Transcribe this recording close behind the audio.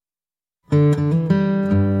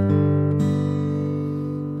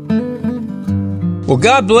Well,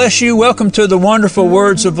 God bless you. Welcome to the Wonderful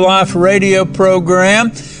Words of Life radio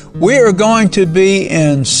program. We are going to be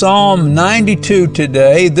in Psalm 92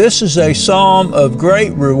 today. This is a psalm of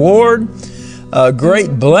great reward, a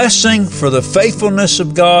great blessing for the faithfulness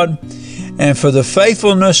of God and for the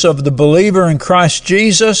faithfulness of the believer in Christ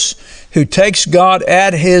Jesus who takes God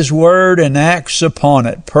at His word and acts upon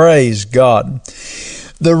it. Praise God.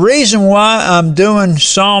 The reason why I'm doing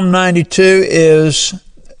Psalm 92 is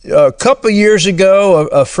a couple of years ago,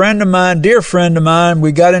 a friend of mine, dear friend of mine,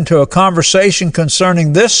 we got into a conversation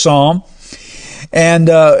concerning this psalm, and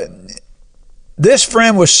this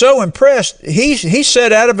friend was so impressed, he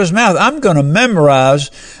said out of his mouth, I'm going to memorize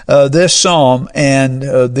this psalm. And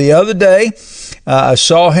the other day, I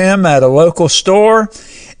saw him at a local store,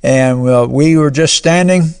 and we were just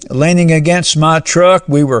standing, leaning against my truck.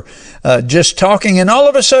 We were just talking, and all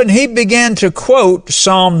of a sudden he began to quote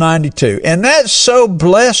Psalm 92. And that so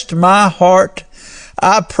blessed my heart.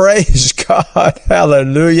 I praise God.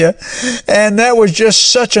 Hallelujah. And that was just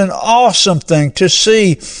such an awesome thing to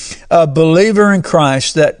see a believer in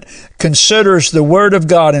Christ that considers the Word of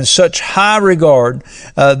God in such high regard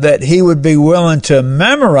that he would be willing to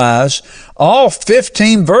memorize all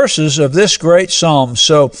 15 verses of this great psalm.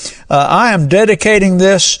 So I am dedicating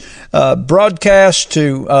this broadcast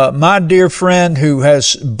to my dear friend who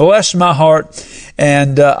has blessed my heart.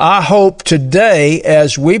 And I hope today,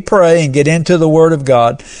 as we pray and get into the Word of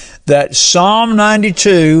God, that Psalm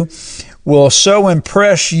 92 will so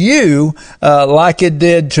impress you like it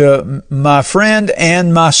did to my friend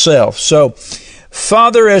and myself. So,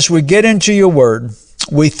 Father, as we get into your Word,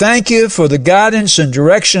 we thank you for the guidance and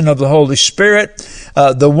direction of the Holy Spirit,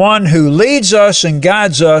 the one who leads us and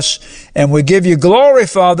guides us, and we give you glory,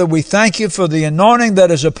 Father. We thank you for the anointing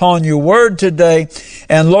that is upon your word today.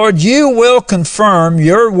 And Lord, you will confirm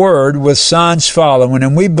your word with signs following,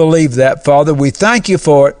 and we believe that, Father. We thank you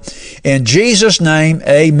for it. In Jesus' name,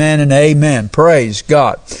 amen and amen. Praise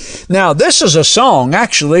God. Now, this is a song.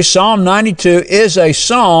 Actually, Psalm 92 is a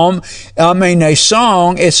song.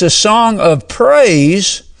 It's a song of praise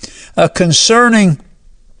concerning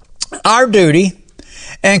our duty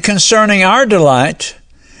and concerning our delight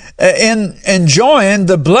in enjoying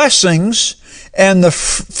the blessings and the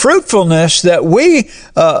fruitfulness that we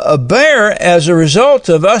bear as a result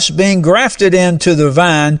of us being grafted into the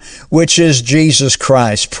vine, which is Jesus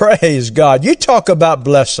Christ. Praise God. You talk about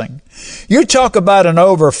blessing. You talk about an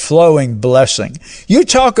overflowing blessing. You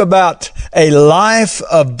talk about a life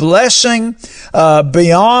of blessing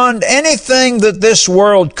beyond anything that this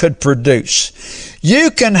world could produce.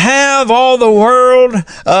 You can have all the world,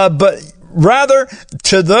 but rather,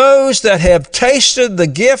 to those that have tasted the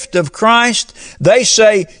gift of Christ, they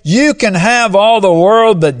say, you can have all the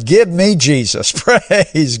world, but give me Jesus.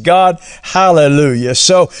 Praise God. Hallelujah.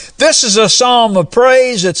 So this is a psalm of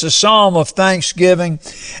praise. It's a psalm of thanksgiving.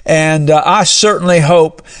 And I certainly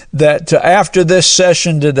hope that after this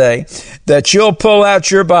session today, that you'll pull out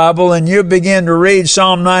your Bible and you'll begin to read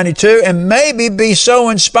Psalm 92 and maybe be so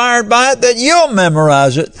inspired by it that you'll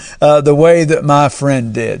memorize it the way that my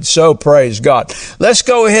friend did. So praise God. Let's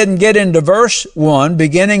go ahead and get into verse 1,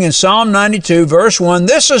 beginning in Psalm 92, verse 1.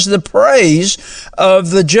 This is the praise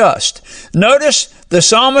of the just. Notice the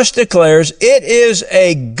psalmist declares, it is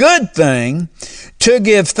a good thing to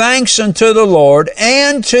give thanks unto the Lord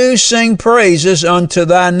and to sing praises unto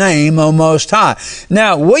thy name, O Most High.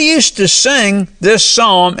 Now, we used to sing this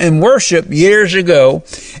psalm in worship years ago,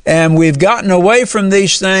 and we've gotten away from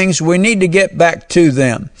these things. We need to get back to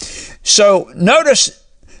them. So notice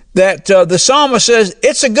that the psalmist says,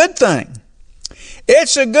 it's a good thing.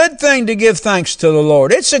 It's a good thing to give thanks to the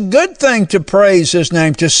Lord. It's a good thing to praise His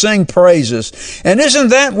name, to sing praises. And isn't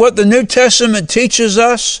that what the New Testament teaches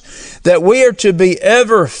us? That we are to be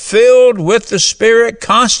ever filled with the Spirit,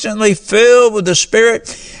 constantly filled with the Spirit,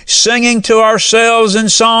 singing to ourselves in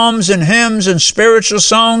psalms and hymns and spiritual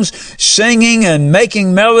songs, singing and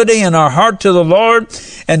making melody in our heart to the Lord.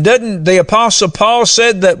 And didn't the Apostle Paul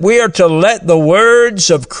said that we are to let the words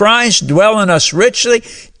of Christ dwell in us richly,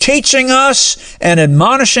 teaching us and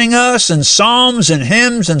admonishing us in psalms and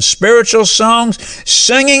hymns and spiritual songs,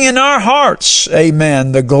 singing in our hearts,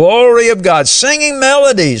 amen, the glory of God, singing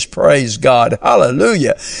melodies, praise God,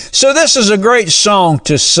 hallelujah. So this is a great song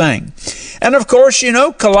to sing. And of course, you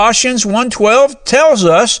know, Colossians 1:12 tells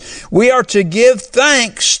us we are to give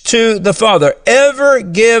thanks to the Father. Ever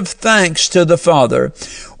give thanks to the Father,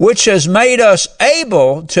 which has made us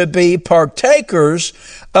able to be partakers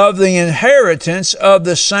of the inheritance of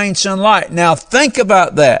the saints in light. Now think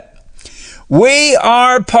about that. We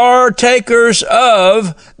are partakers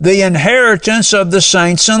of the inheritance of the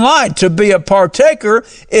saints in light. To be a partaker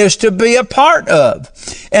is to be a part of.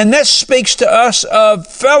 And this speaks to us of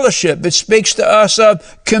fellowship. It speaks to us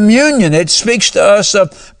of communion. It speaks to us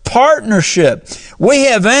of partnership. We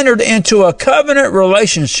have entered into a covenant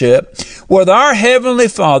relationship with our Heavenly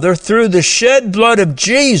Father through the shed blood of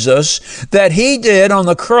Jesus that He did on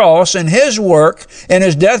the cross and His work and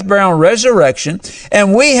His death, burial, and resurrection.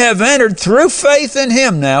 And we have entered through faith in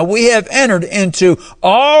Him now. We have entered into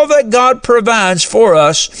all that God provides for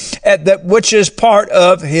us which is part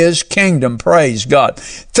of His kingdom. Praise God.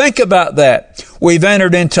 Think about that. We've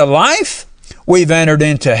entered into life. We've entered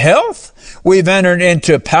into health. We've entered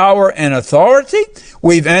into power and authority.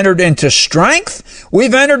 We've entered into strength.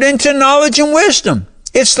 We've entered into knowledge and wisdom.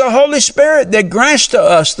 It's the Holy Spirit that grants to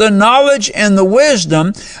us the knowledge and the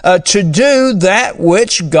wisdom to do that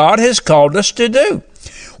which God has called us to do.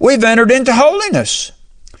 We've entered into holiness.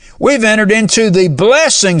 We've entered into the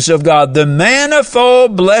blessings of God, the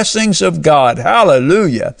manifold blessings of God.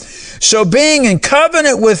 Hallelujah. So being in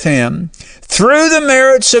covenant with Him, through the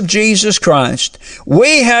merits of Jesus Christ,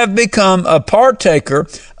 we have become a partaker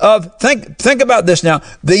of, think about this now,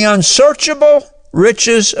 the unsearchable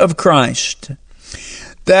riches of Christ.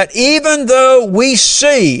 That even though we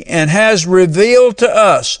see and has revealed to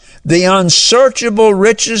us the unsearchable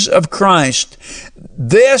riches of Christ,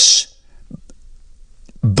 this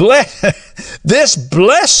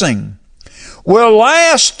blessing will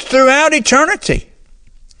last throughout eternity.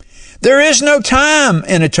 There is no time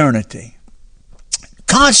in eternity.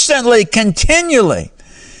 Constantly, continually,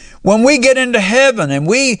 when we get into heaven and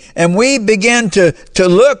we begin to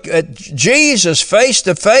look at Jesus face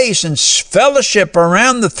to face and fellowship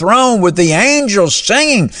around the throne with the angels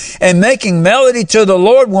singing and making melody to the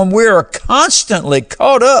Lord, when we are constantly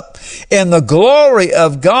caught up in the glory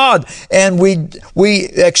of God and we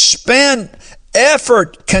expend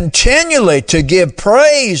effort continually to give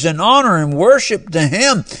praise and honor and worship to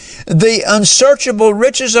Him, the unsearchable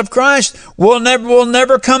riches of Christ will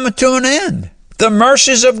never come to an end. The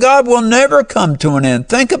mercies of God will never come to an end.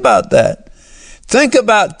 Think about that. Think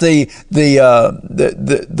about the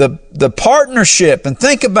partnership, and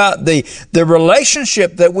think about the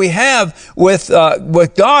relationship that we have with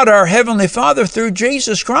God, our Heavenly Father, through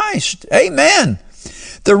Jesus Christ. Amen.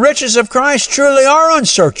 The riches of Christ truly are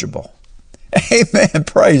unsearchable. Amen.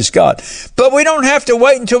 Praise God. But we don't have to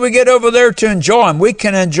wait until we get over there to enjoy them. We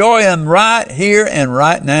can enjoy them right here and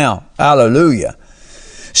right now. Hallelujah.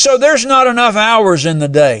 So there's not enough hours in the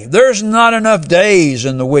day. There's not enough days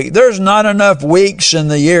in the week. There's not enough weeks in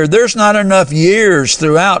the year. There's not enough years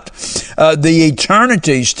throughout the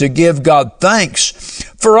eternities to give God thanks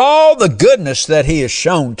for all the goodness that He has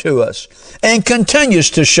shown to us and continues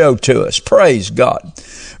to show to us. Praise God.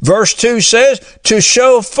 Verse 2 says, to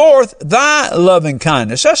show forth thy loving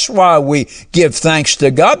kindness. That's why we give thanks to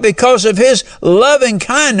God, because of His loving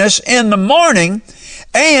kindness in the morning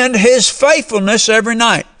and His faithfulness every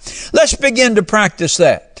night. Let's begin to practice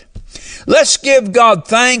that. Let's give God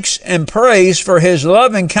thanks and praise for His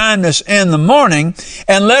loving kindness in the morning,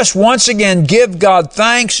 and let's once again give God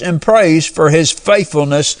thanks and praise for His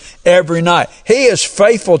faithfulness every night. He is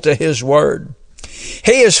faithful to His word.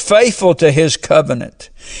 He is faithful to His covenant.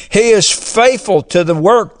 He is faithful to the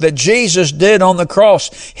work that Jesus did on the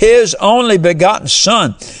cross. His only begotten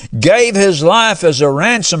Son gave His life as a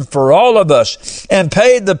ransom for all of us and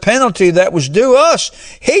paid the penalty that was due us.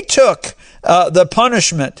 He took the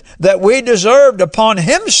punishment that we deserved upon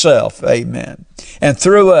Himself. Amen. And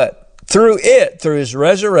through His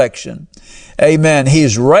resurrection, amen,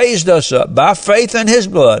 He's raised us up by faith in His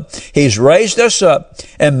blood. He's raised us up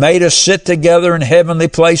and made us sit together in heavenly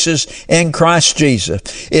places in Christ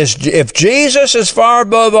Jesus. If Jesus is far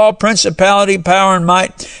above all principality, power, and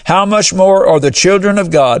might, how much more are the children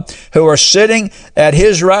of God who are sitting at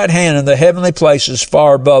His right hand in the heavenly places,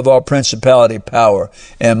 far above all principality, power,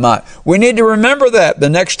 and might. We need to remember that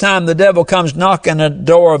the next time the devil comes knocking at the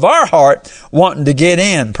door of our heart wanting to get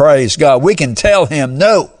in. Praise God. We can tell him,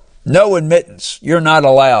 no admittance. You're not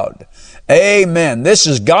allowed. Amen. This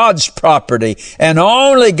is God's property and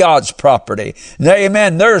only God's property.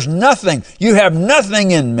 Amen. There's nothing. You have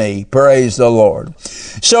nothing in me. Praise the Lord.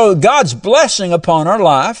 So God's blessing upon our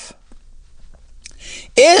life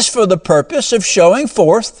is for the purpose of showing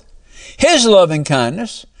forth His loving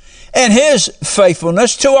kindness and His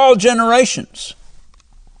faithfulness to all generations.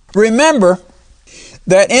 Remember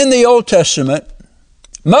that in the Old Testament,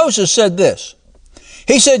 Moses said this.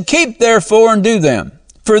 He said, keep therefore and do them,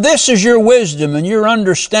 For this is your wisdom and your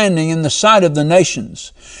understanding in the sight of the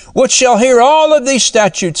nations, which shall hear all of these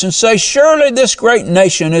statutes and say, surely this great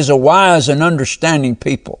nation is a wise and understanding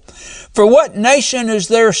people. For what nation is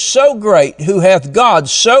there so great who hath God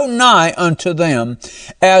so nigh unto them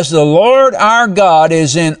as the Lord our God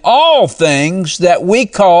is in all things that we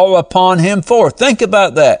call upon him for? Think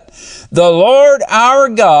about that. The Lord our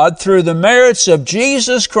God, through the merits of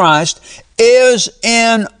Jesus Christ, is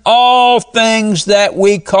in all things that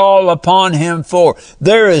we call upon him for.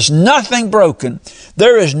 There is nothing broken.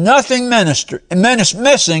 There is nothing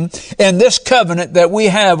missing in this covenant that we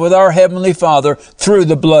have with our Heavenly Father through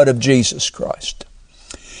the blood of Jesus Christ.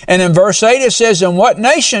 And in verse 8 it says, and what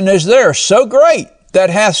nation is there so great that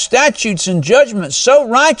hath statutes and judgments so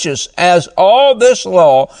righteous as all this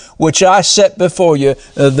law which I set before you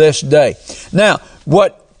this day? Now,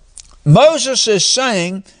 what Moses is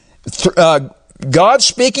saying, God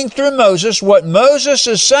speaking through Moses, what Moses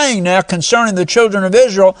is saying now concerning the children of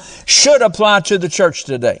Israel should apply to the church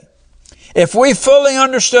today. If we fully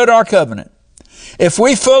understood our covenant, if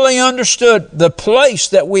we fully understood the place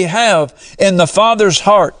that we have in the Father's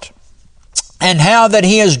heart, and how that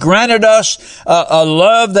he has granted us a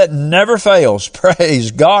love that never fails,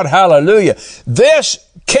 praise God, hallelujah, this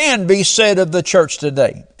can be said of the church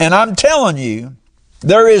today. And I'm telling you,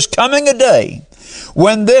 there is coming a day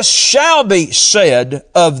when this shall be said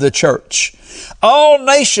of the church. All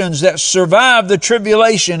nations that survive the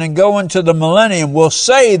tribulation and go into the millennium will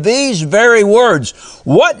say these very words.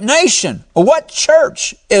 What nation, what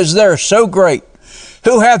church is there so great,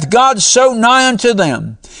 who hath God so nigh unto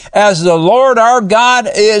them, as the Lord our God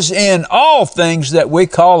is in all things that we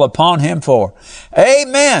call upon him for?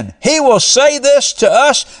 Amen. He will say this to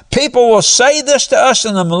us. People will say this to us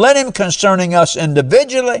in the millennium concerning us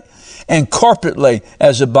individually and corporately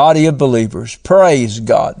as a body of believers. Praise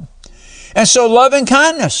God. And so loving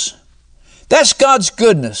kindness, that's God's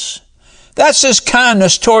goodness. That's his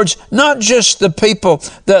kindness towards not just the people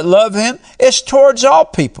that love him, it's towards all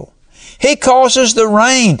people. He causes the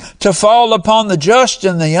rain to fall upon the just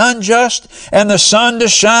and the unjust, and the sun to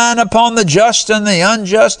shine upon the just and the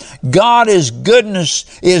unjust. God's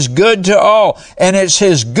goodness is good to all, and it's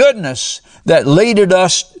his goodness that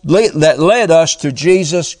led us to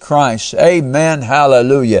Jesus Christ. Amen.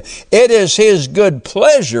 Hallelujah. It is his good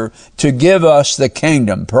pleasure to give us the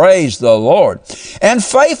kingdom. Praise the Lord. And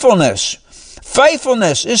faithfulness.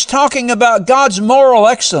 Faithfulness is talking about God's moral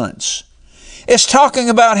excellence. It's talking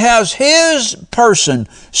about how his person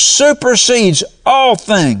supersedes all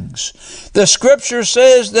things. The scripture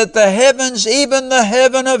says that the heavens, even the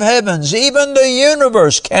heaven of heavens, even the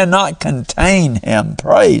universe cannot contain him.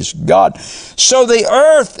 Praise God. So the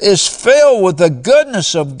earth is filled with the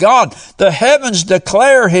goodness of God. The heavens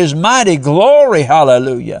declare his mighty glory.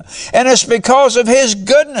 Hallelujah. And it's because of his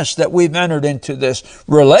goodness that we've entered into this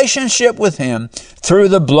relationship with him through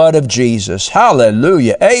the blood of Jesus.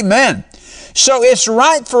 Hallelujah. Amen. So it's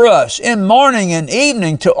right for us in morning and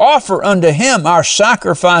evening to offer unto him our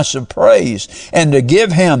sacrifice of praise and to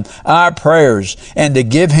give him our prayers and to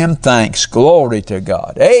give him thanks. Glory to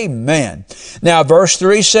God. Amen. Now verse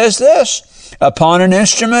 3 says this, upon an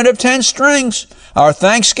instrument of 10 strings, our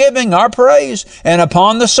thanksgiving, our praise, and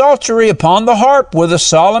upon the psaltery, upon the harp with a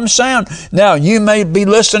solemn sound. Now, you may be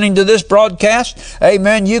listening to this broadcast.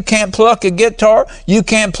 Amen. You can't pluck a guitar. You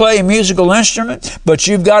can't play a musical instrument, but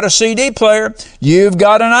you've got a CD player. You've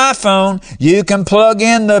got an iPhone. You can plug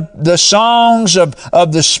in the songs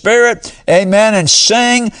of the Spirit. Amen. And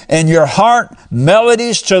sing in your heart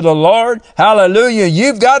melodies to the Lord. Hallelujah.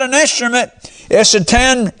 You've got an instrument. It's a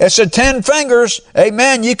 10 fingers.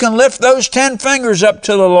 Amen. You can lift those 10 fingers up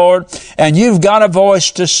to the Lord, and you've got a voice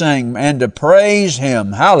to sing and to praise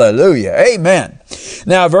him. Hallelujah. Amen.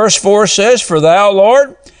 Now verse 4 says, for thou,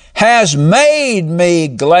 Lord, hast made me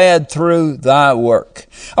glad through thy work.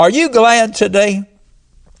 Are you glad today?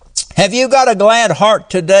 Have you got a glad heart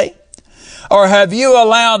today? Or have you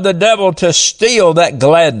allowed the devil to steal that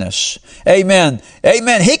gladness? Amen.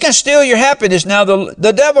 Amen. He can steal your happiness. Now,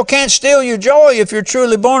 the devil can't steal your joy if you're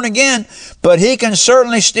truly born again, but he can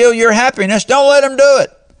certainly steal your happiness. Don't let him do it.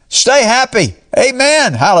 Stay happy.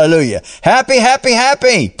 Amen. Hallelujah. Happy, happy,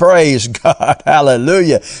 happy. Praise God.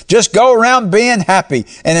 Hallelujah. Just go around being happy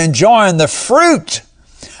and enjoying the fruit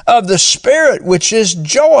of the Spirit, which is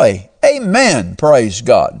joy. Amen. Praise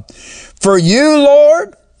God. For you,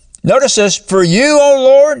 Lord, notice this, for you, O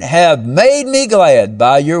Lord, have made me glad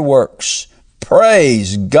by your works.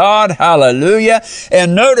 Praise God. Hallelujah.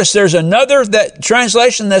 And notice there's another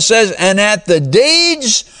translation that says, and at the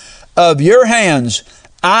deeds of your hands,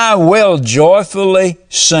 I will joyfully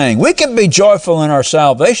sing. We can be joyful in our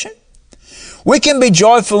salvation. We can be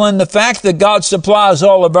joyful in the fact that God supplies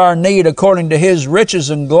all of our need according to His riches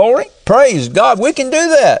and glory. Praise God. We can do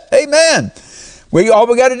that. Amen. All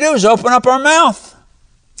we got to do is open up our mouth.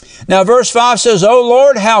 Now verse 5 says, O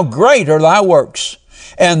Lord, how great are thy works,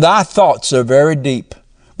 and thy thoughts are very deep.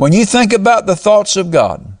 When you think about the thoughts of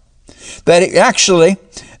God,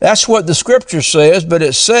 that's what the scripture says, but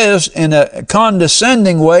it says in a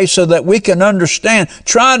condescending way so that we can understand,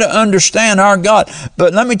 try to understand our God.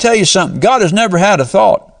 But let me tell you something. God has never had a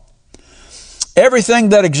thought. Everything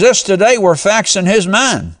that exists today were facts in His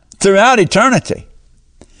mind throughout eternity.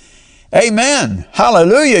 Amen.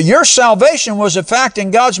 Hallelujah. Your salvation was a fact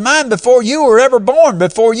in God's mind before you were ever born,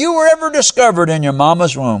 before you were ever discovered in your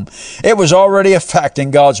mama's womb. It was already a fact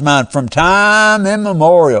in God's mind from time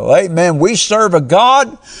immemorial. Amen. We serve a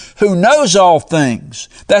God who knows all things,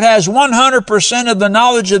 that has 100% of the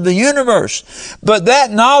knowledge of the universe. But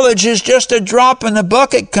that knowledge is just a drop in the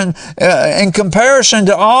bucket in comparison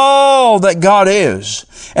to all that God is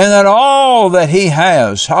and that all that He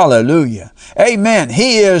has. Hallelujah. Amen.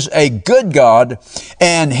 He is a good God,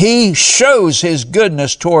 and He shows His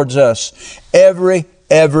goodness towards us every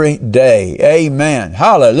day. Amen.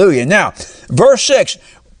 Hallelujah. Now, verse 6.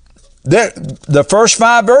 The first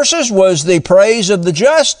 5 verses was the praise of the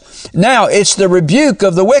just. Now it's the rebuke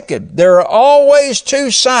of the wicked. There are always 2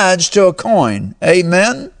 sides to a coin.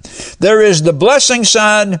 Amen. There is the blessing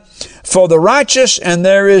side for the righteous, and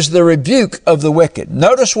there is the rebuke of the wicked.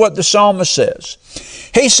 Notice what the psalmist says.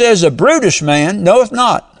 He says, a brutish man knoweth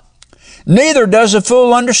not, neither does a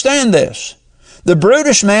fool understand this. The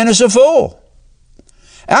brutish man is a fool.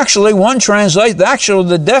 Actually,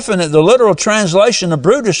 the literal translation of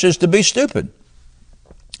brutish is to be stupid.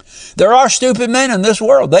 There are stupid men in this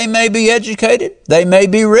world. They may be educated, they may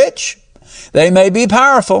be rich, they may be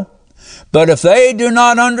powerful, but if they do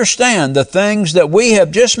not understand the things that we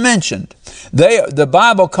have just mentioned, the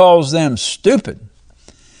Bible calls them stupid.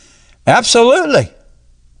 Absolutely.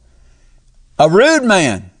 A rude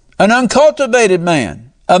man, an uncultivated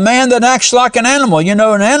man, a man that acts like an animal. You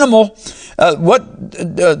know, an animal,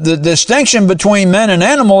 the distinction between man and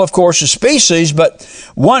animal, of course, is species, but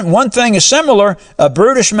one thing is similar. A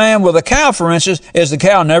brutish man with a cow, for instance, is the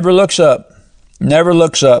cow never looks up. Never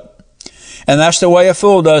looks up. And that's the way a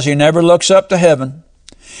fool does. He never looks up to heaven.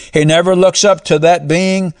 He never looks up to that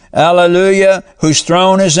being, hallelujah, whose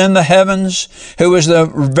throne is in the heavens, who is the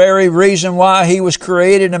very reason why he was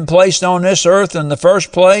created and placed on this earth in the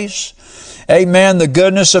first place. Amen. The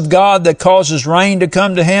goodness of God that causes rain to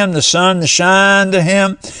come to him, the sun to shine to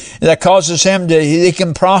him, that causes him he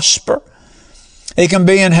can prosper. He can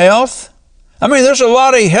be in health. I mean, there's a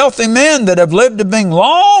lot of healthy men that have lived to being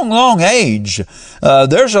long age.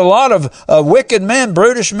 There's a lot of wicked men,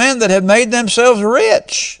 brutish men that have made themselves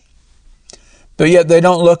rich. But yet they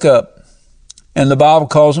don't look up. And the Bible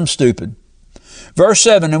calls them stupid. Verse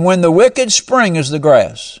 7, and when the wicked spring as the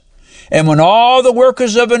grass, and when all the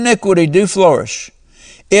workers of iniquity do flourish,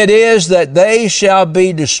 it is that they shall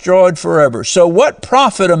be destroyed forever. So what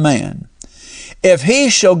profit a man if he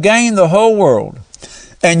shall gain the whole world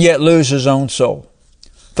and yet lose his own soul?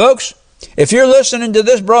 Folks, if you're listening to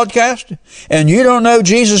this broadcast and you don't know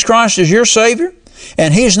Jesus Christ as your Savior,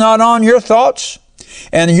 and He's not on your thoughts,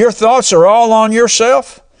 and your thoughts are all on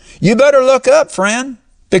yourself, you better look up, friend,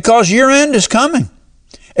 because your end is coming.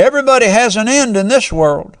 Everybody has an end in this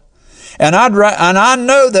world. And I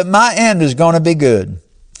know that my end is going to be good.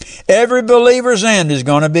 Every believer's end is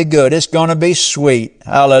going to be good. It's going to be sweet.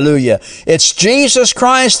 Hallelujah. It's Jesus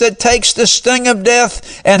Christ that takes the sting of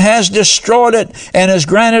death and has destroyed it and has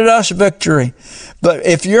granted us victory. But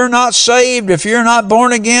if you're not saved, if you're not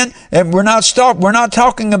born again, and we're not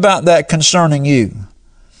talking about that concerning you.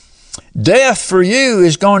 Death for you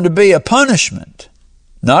is going to be a punishment,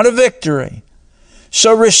 not a victory.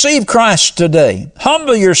 So receive Christ today.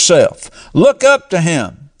 Humble yourself. Look up to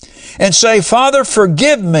Him. And say, Father,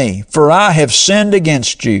 forgive me, for I have sinned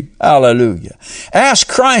against you. Hallelujah. Ask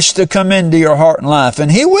Christ to come into your heart and life, and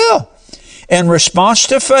He will. In response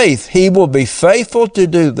to faith, He will be faithful to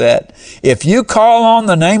do that. If you call on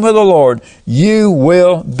the name of the Lord, you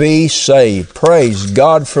will be saved. Praise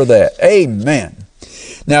God for that. Amen.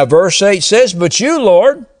 Now, verse 8 says, but you,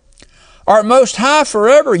 Lord, art most high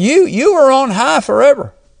forever. You are on high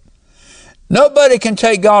forever. Nobody can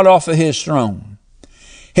take God off of His throne.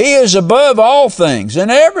 He is above all things and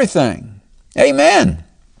everything. Amen.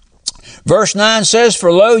 Verse 9 says, for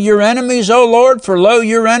lo, your enemies, O Lord, for lo,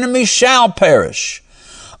 your enemies shall perish.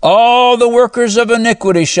 All the workers of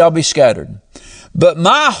iniquity shall be scattered. But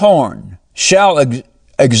my horn shall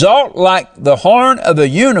exalt like the horn of a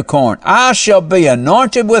unicorn. I shall be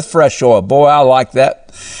anointed with fresh oil. Boy, I like that.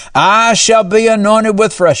 I shall be anointed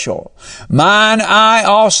with fresh oil. Mine eye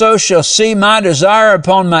also shall see my desire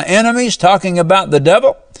upon my enemies, talking about the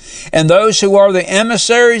devil, and those who are the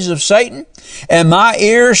emissaries of Satan. And my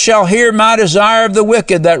ears shall hear my desire of the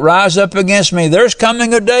wicked that rise up against me. There's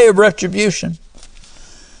coming a day of retribution.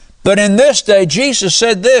 But in this day, Jesus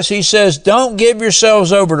said this. He says, don't give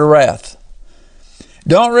yourselves over to wrath.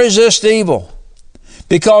 Don't resist evil.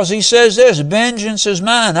 Because he says this, vengeance is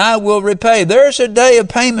mine, I will repay. There's a day of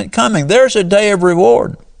payment coming. There's a day of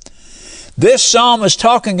reward. This psalm is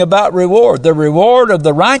talking about reward. The reward of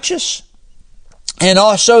the righteous and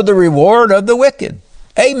also the reward of the wicked.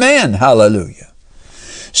 Amen. Hallelujah.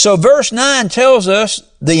 So verse 9 tells us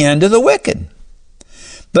the end of the wicked.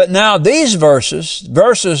 But now these verses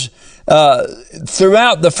throughout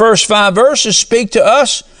the first 5 verses speak to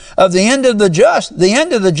us of the end of the just. The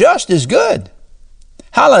end of the just is good.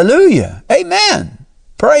 Hallelujah. Amen.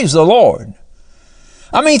 Praise the Lord.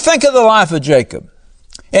 I mean, think of the life of Jacob.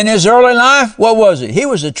 In his early life, what was he? He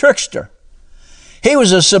was a trickster. He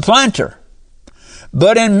was a supplanter.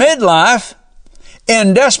 But in midlife,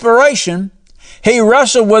 in desperation, he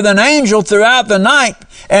wrestled with an angel throughout the night,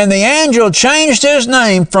 and the angel changed his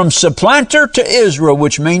name from supplanter to Israel,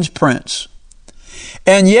 which means prince.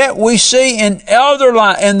 And yet we see in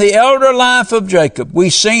the elder life of Jacob, we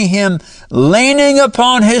see him leaning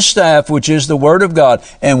upon his staff, which is the Word of God,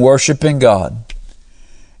 and worshiping God.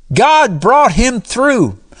 God brought him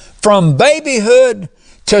through from babyhood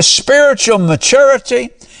to spiritual maturity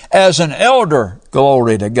as an elder.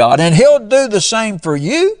 Glory to God. And He'll do the same for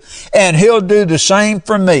you, and He'll do the same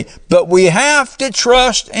for me. But we have to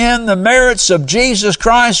trust in the merits of Jesus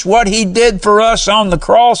Christ, what He did for us on the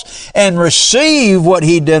cross, and receive what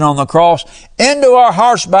He did on the cross into our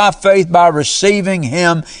hearts by faith, by receiving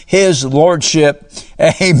Him, His Lordship,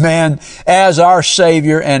 amen, as our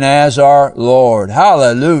Savior and as our Lord.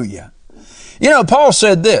 Hallelujah. You know, Paul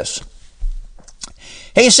said this.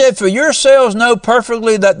 He said, for yourselves know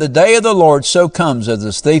perfectly that the day of the Lord so comes as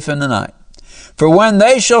a thief in the night. For when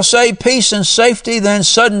they shall say peace and safety, then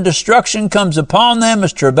sudden destruction comes upon them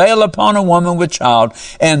as travail upon a woman with child,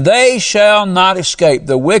 and they shall not escape.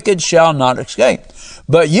 The wicked shall not escape.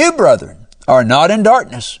 But you, brethren, are not in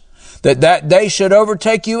darkness, that day should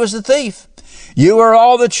overtake you as a thief. You are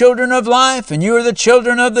all the children of life, and you are the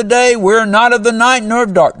children of the day. We are not of the night nor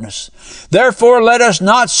of darkness. Therefore let us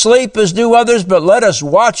not sleep as do others, but let us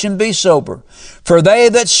watch and be sober. For they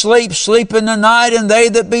that sleep, sleep in the night, and they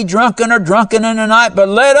that be drunken are drunken in the night. But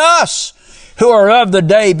let us, who are of the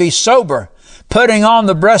day, be sober, putting on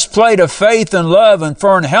the breastplate of faith and love, and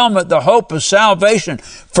for an helmet the hope of salvation.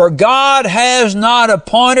 For God has not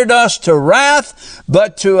appointed us to wrath,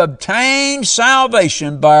 but to obtain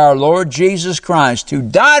salvation by our Lord Jesus Christ, who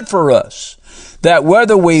died for us, that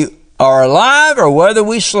whether we are alive or whether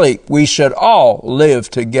we sleep, we should all live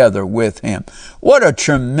together with Him. What a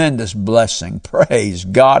tremendous blessing. Praise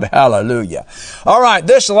God. Hallelujah. All right,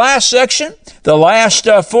 this last section, the last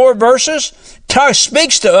 4 verses,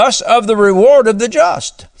 speaks to us of the reward of the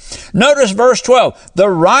just. Notice verse 12. The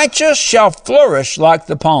righteous shall flourish like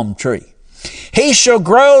the palm tree. He shall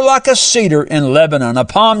grow like a cedar in Lebanon. A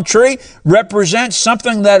palm tree represents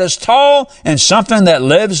something that is tall and something that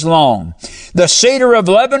lives long. The cedar of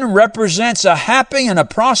Lebanon represents a happy and a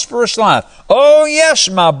prosperous life. Oh yes,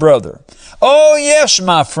 my brother. Oh yes,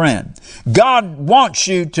 my friend. God wants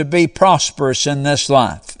you to be prosperous in this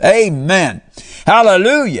life. Amen.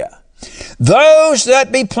 Hallelujah. Those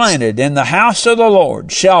that be planted in the house of the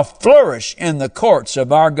Lord shall flourish in the courts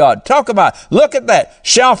of our God. Talk about, look at that.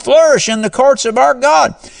 Shall flourish in the courts of our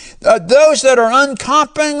God. Those that are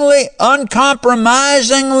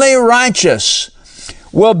uncompromisingly righteous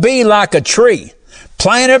will be like a tree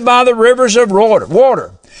planted by the rivers of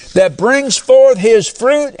water that brings forth his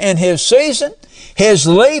fruit in his season. His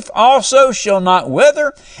leaf also shall not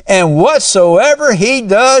wither, and whatsoever he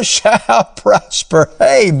does shall prosper.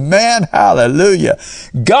 Amen. Hallelujah.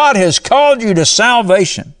 God has called you to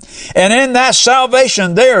salvation. And in that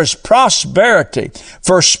salvation, there is prosperity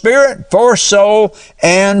for spirit, for soul,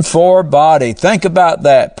 and for body. Think about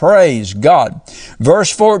that. Praise God.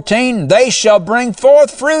 Verse 14, they shall bring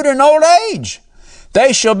forth fruit in old age.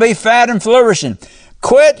 They shall be fat and flourishing.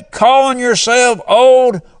 Quit calling yourself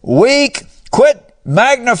old, weak. Quit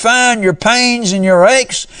magnifying your pains and your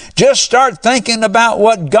aches. Just start thinking about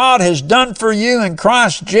what God has done for you in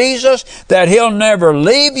Christ Jesus, that He'll never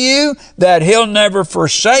leave you, that He'll never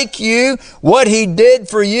forsake you. What He did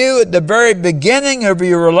for you at the very beginning of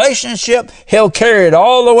your relationship, He'll carry it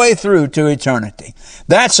all the way through to eternity.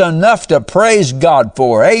 That's enough to praise God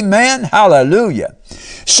for. Amen. Hallelujah.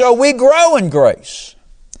 So we grow in grace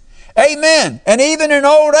Amen. And even in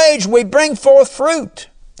old age, we bring forth fruit.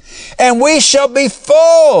 And we shall be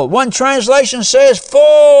full. One translation says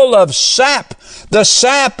full of sap, the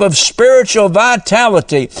sap of spiritual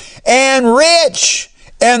vitality, and rich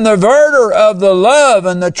in the verdure of the love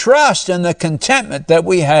and the trust and the contentment that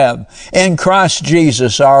we have in Christ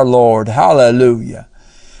Jesus our Lord. Hallelujah.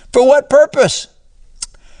 For what purpose?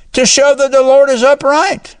 To show that the Lord is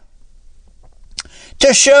upright.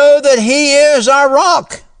 To show that He is our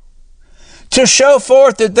rock. To show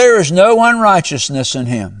forth that there is no unrighteousness in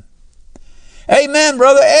Him. Amen,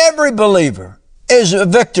 brother. Every believer is a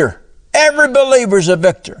victor. Every believer is a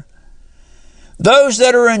victor. Those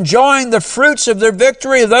that are enjoying the fruits of their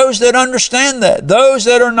victory, those that understand that. Those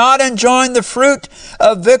that are not enjoying the fruit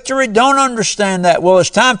of victory don't understand that. Well, it's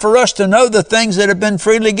time for us to know the things that have been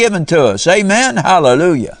freely given to us. Amen.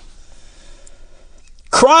 Hallelujah.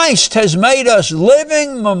 Christ has made us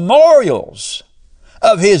living memorials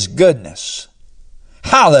of His goodness.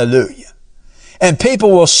 Hallelujah. And people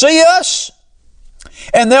will see us,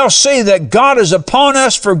 and they'll see that God is upon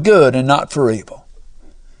us for good and not for evil.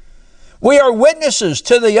 We are witnesses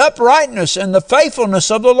to the uprightness and the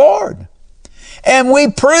faithfulness of the Lord. And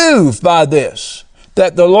we prove by this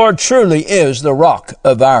that the Lord truly is the rock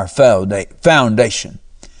of our foundation.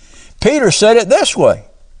 Peter said it this way.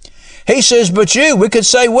 He says, but you, we could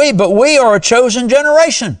say we, but we are a chosen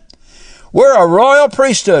generation. We're a royal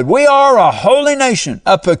priesthood. We are a holy nation,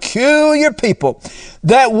 a peculiar people,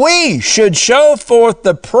 that we should show forth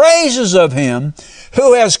the praises of Him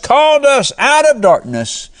who has called us out of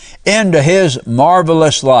darkness into His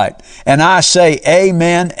marvelous light. And I say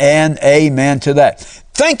amen and amen to that.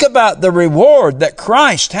 Think about the reward that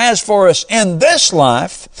Christ has for us in this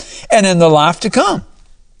life and in the life to come.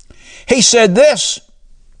 He said this,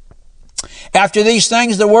 after these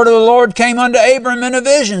things, the word of the Lord came unto Abram in a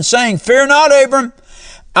vision, saying, fear not, Abram,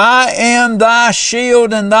 I am thy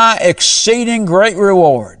shield and thy exceeding great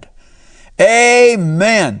reward.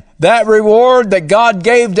 Amen. That reward that God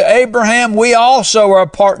gave to Abraham, we also are a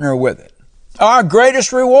partner with it. Our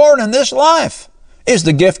greatest reward in this life is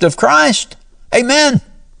the gift of Christ. Amen.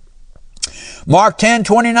 Mark 10,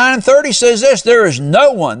 29 and 30 says this, there is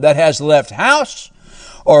no one that has left house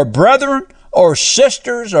or brethren or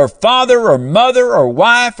sisters, or father, or mother, or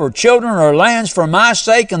wife, or children, or lands for my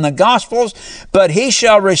sake and the gospel's, but he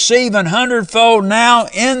shall receive 100-fold now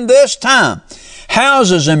in this time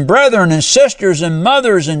houses and brethren and sisters and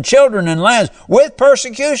mothers and children and lands with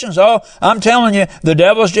persecutions. Oh, I'm telling you, the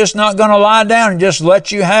devil's just not going to lie down and just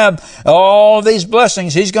let you have all these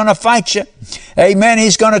blessings. He's going to fight you. Amen.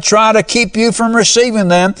 He's going to try to keep you from receiving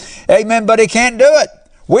them. Amen. But he can't do it.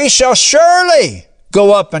 We shall surely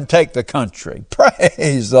go up and take the country.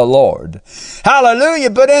 Praise the Lord. Hallelujah.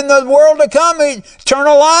 But in the world to come,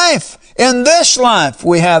 eternal life. In this life,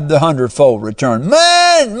 we have the 100-fold return.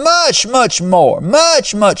 Man, much more.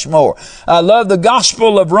 Much more. I love the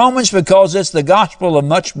gospel of Romans because it's the gospel of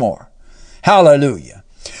much more. Hallelujah.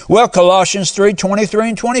 Well, Colossians 3:23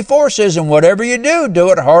 and 24 says, and whatever you do,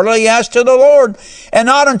 do it heartily as to the Lord, and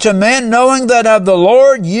not unto men, knowing that of the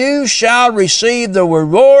Lord you shall receive the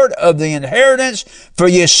reward of the inheritance, for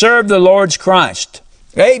ye serve the Lord's Christ.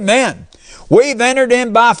 Amen. We've entered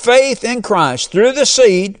in by faith in Christ. Through the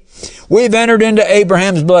seed, we've entered into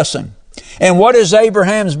Abraham's blessing. And what is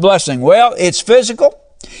Abraham's blessing? Well, it's physical.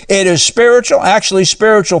 It is spiritual. Actually,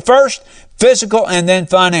 spiritual first, physical, and then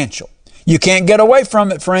financial. You can't get away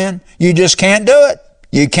from it, friend. You just can't do it.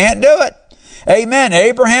 You can't do it. Amen.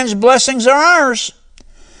 Abraham's blessings are ours.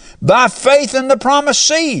 By faith in the promised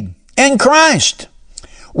seed, in Christ,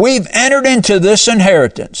 we've entered into this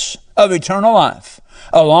inheritance of eternal life,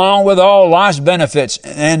 along with all life's benefits,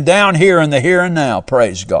 and down here in the here and now.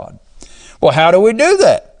 Praise God. Well, how do we do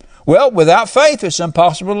that? Well, without faith, it's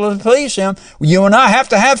impossible to please Him. You and I have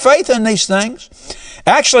to have faith in these things.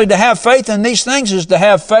 Actually, to have faith in these things is to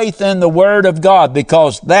have faith in the Word of God,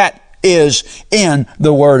 because that is in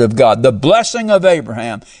the Word of God. The blessing of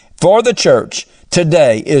Abraham for the church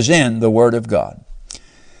today is in the Word of God.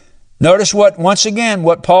 Notice once again,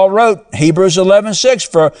 what Paul wrote, Hebrews 11:6,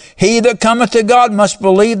 for he that cometh to God must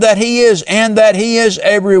believe that He is, and that He is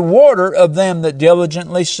a rewarder of them that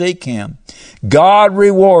diligently seek Him. God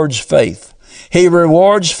rewards faith. He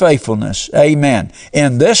rewards faithfulness. Amen.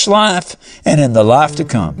 In this life and in the life to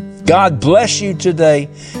come. God bless you today.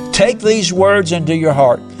 Take these words into your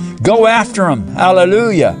heart. Go after them.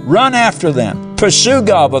 Hallelujah. Run after them. Pursue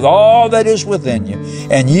God with all that is within you,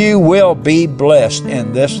 and you will be blessed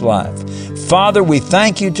in this life. Father, we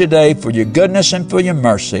thank you today for your goodness and for your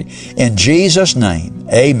mercy. In Jesus' name,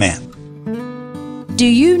 amen. Do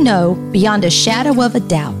you know beyond a shadow of a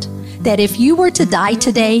doubt that if you were to die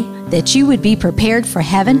today, that you would be prepared for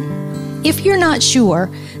heaven? If you're not sure,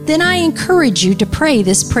 then I encourage you to pray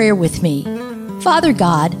this prayer with me. Father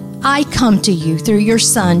God, I come to you through your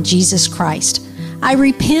Son, Jesus Christ. I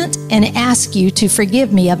repent and ask you to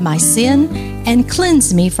forgive me of my sin and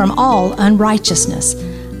cleanse me from all unrighteousness.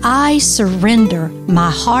 I surrender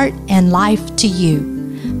my heart and life to you.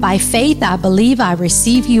 By faith, I believe I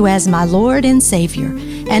receive you as my Lord and Savior,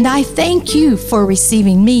 and I thank you for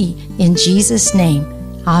receiving me in Jesus' name.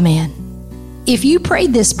 Amen. If you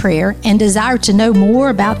prayed this prayer and desire to know more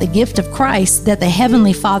about the gift of Christ that the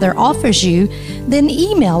Heavenly Father offers you, then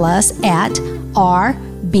email us at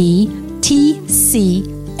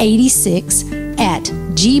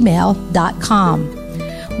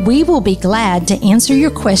rbtc86@gmail.com. We will be glad to answer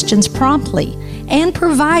your questions promptly and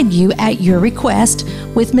provide you at your request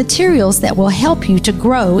with materials that will help you to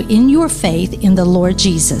grow in your faith in the Lord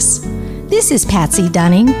Jesus. This is Patsy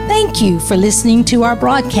Dunning. Thank you for listening to our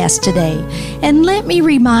broadcast today. And let me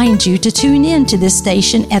remind you to tune in to this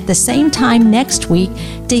station at the same time next week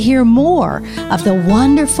to hear more of the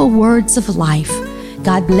wonderful words of life.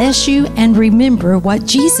 God bless you, and remember what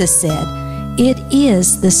Jesus said, "It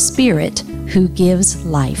is the Spirit who gives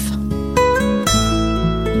life."